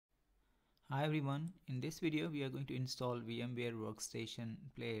Hi everyone, in this video we are going to install VMware Workstation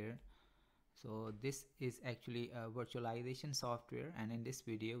Player. So this is actually a virtualization software, and in this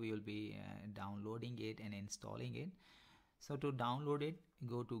video we will be downloading it and installing it. So to download it,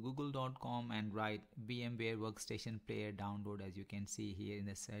 go to google.com and write VMware Workstation Player download, as you can see here in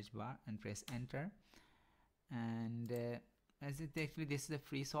the search bar, and press enter. And as it actually this is a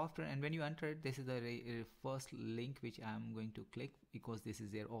free software, and when you enter it, this is the first link which I'm going to click, because this is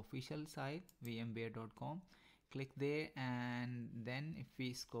their official site, vmware.com. Click there, and then if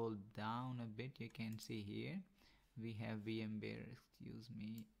we scroll down a bit, you can see here we have VMware, excuse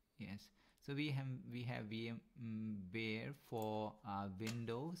me, yes, so we have VMware for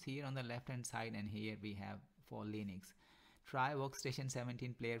Windows here on the left hand side, and here we have for Linux. Try Workstation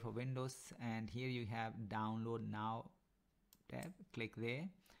 17 player for Windows, and here you have download now tab. Click there,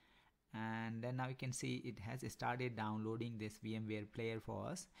 and then now you can see it has started downloading this VMware player for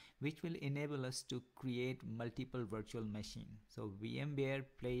us, which will enable us to create multiple virtual machines. So VMware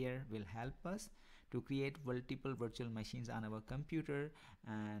player will help us to create multiple virtual machines on our computer,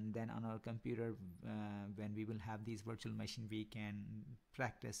 and then on our computer when we will have these virtual machines, we can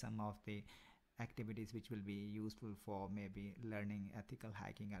practice some of the activities which will be useful for maybe learning ethical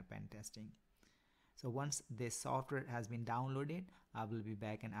hacking or pen testing. So once this software has been downloaded, I will be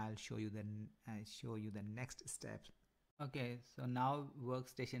back and I'll show you the next steps. Okay, so now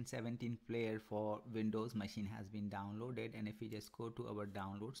Workstation 17 player for Windows machine has been downloaded, and if we just go to our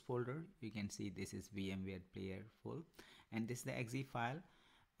downloads folder, you can see this is VMware player full, and this is the exe file.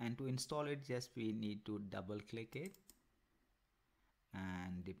 And to install it, just we need to double click it,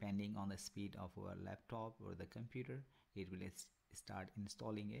 and depending on the speed of our laptop or the computer, it will start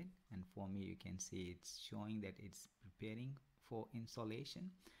installing it. And for me, you can see it's showing that it's preparing for installation.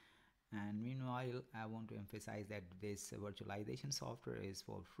 And meanwhile, I want to emphasize that this virtualization software is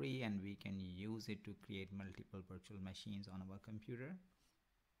for free, and we can use it to create multiple virtual machines on our computer.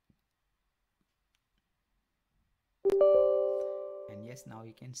 And yes, now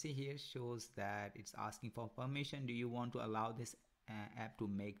you can see here shows that it's asking for permission. Do you want to allow this app to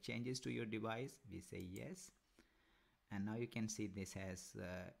make changes to your device? We say yes, and now you can see this has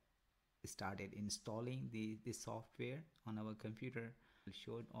started installing the software on our computer. It will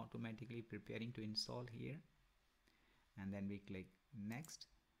show it automatically preparing to install here, and then we click next,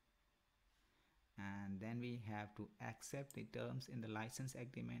 and then we have to accept the terms in the license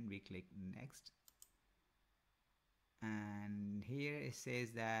agreement. We click next, and here it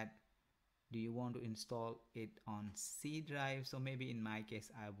says that do you want to install it on C drive. So maybe in my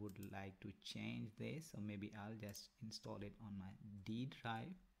case I would like to change this, so maybe I'll just install it on my D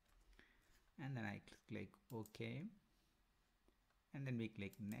drive, and then I click OK, and then we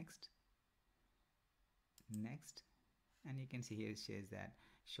click next, and you can see here it says that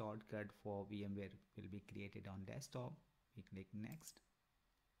shortcut for VMware will be created on desktop. We click next,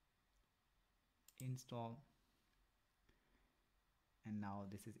 install, and now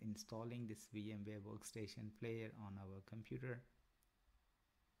this is installing this VMware Workstation player on our computer.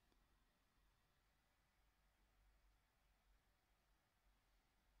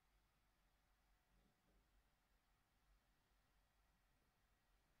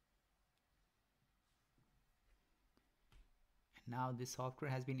 Now this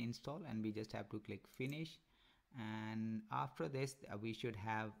software has been installed, and we just have to click finish. And after this we should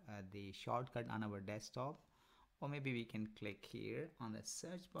have the shortcut on our desktop, or maybe we can click here on the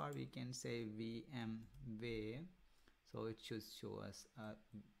search bar, we can say VMware, so it should show us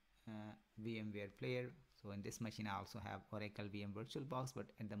VMware player. So in this machine I also have Oracle VM VirtualBox, but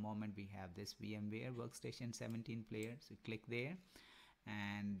at the moment we have this VMware Workstation 17 player. So click there,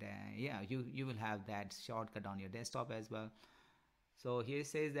 and yeah, you will have that shortcut on your desktop as well. So here it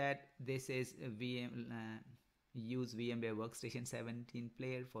says that this is use VMware Workstation 17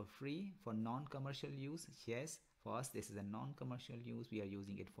 player for free for non-commercial use. Yes, for us this is a non-commercial use. We are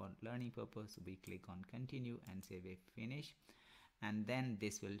using it for learning purpose. So we click on continue and say we finish, and then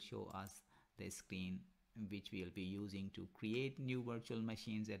this will show us the screen which we will be using to create new virtual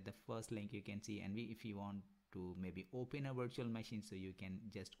machines. At the first link you can see, and if you want to maybe open a virtual machine, so you can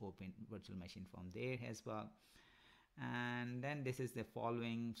just open virtual machine from there as well. And then this is the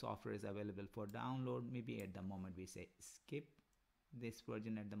following software is available for download. Maybe at the moment we say skip this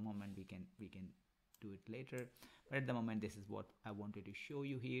version. At the moment we can do it later, but at the moment this is what I wanted to show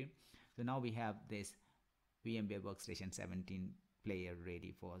you here. So now we have this VMware Workstation 17 player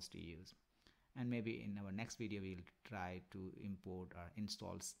ready for us to use, and maybe in our next video we'll try to import or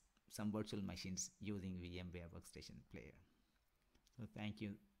install some virtual machines using VMware Workstation player. So thank you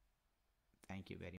very much.